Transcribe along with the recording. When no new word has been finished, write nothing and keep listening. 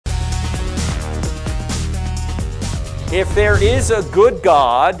If there is a good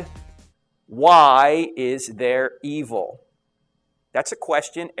God, why is there evil? That's a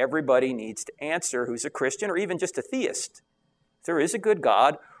question everybody needs to answer who's a Christian or even just a theist. If there is a good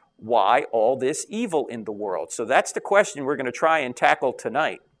God, why all this evil in the world? So that's the question we're going to try and tackle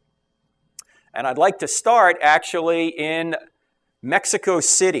tonight. And I'd like to start actually in Mexico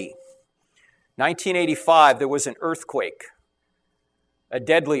City. 1985, there was an earthquake, a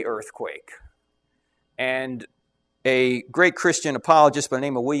deadly earthquake. And a great Christian apologist by the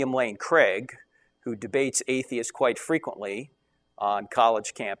name of William Lane Craig, who debates atheists quite frequently on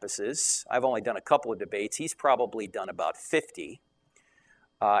college campuses. I've only done a couple of debates. He's probably done about 50.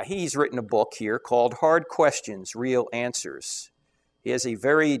 He's written a book here called Hard Questions, Real Answers. He has a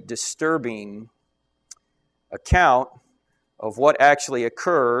very disturbing account of what actually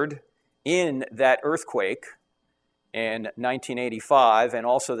occurred in that earthquake in 1985, and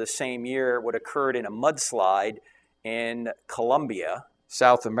also the same year what occurred in a mudslide in Colombia,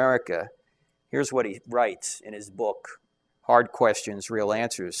 South America. Here's what he writes in his book, Hard Questions, Real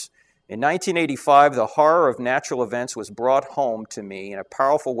Answers. In 1985, the horror of natural events was brought home to me in a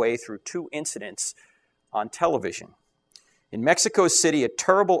powerful way through two incidents on television. In Mexico City, a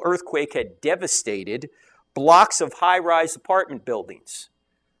terrible earthquake had devastated blocks of high-rise apartment buildings.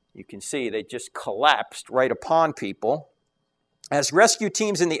 You can see they just collapsed right upon people. As rescue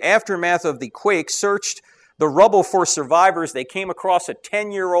teams in the aftermath of the quake searched the rubble for survivors, they came across a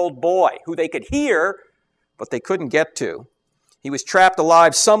 10-year-old boy who they could hear, but they couldn't get to. He was trapped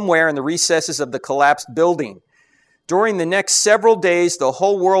alive somewhere in the recesses of the collapsed building. During the next several days, the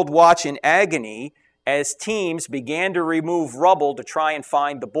whole world watched in agony as teams began to remove rubble to try and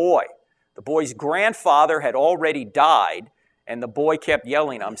find the boy. The boy's grandfather had already died, and the boy kept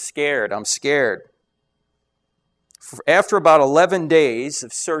yelling, "I'm scared, I'm scared." After about 11 days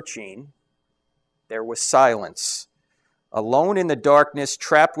of searching, there was silence. Alone in the darkness,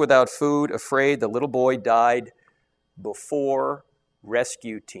 trapped without food, afraid, the little boy died before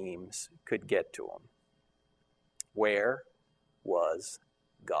rescue teams could get to him. Where was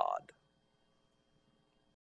God?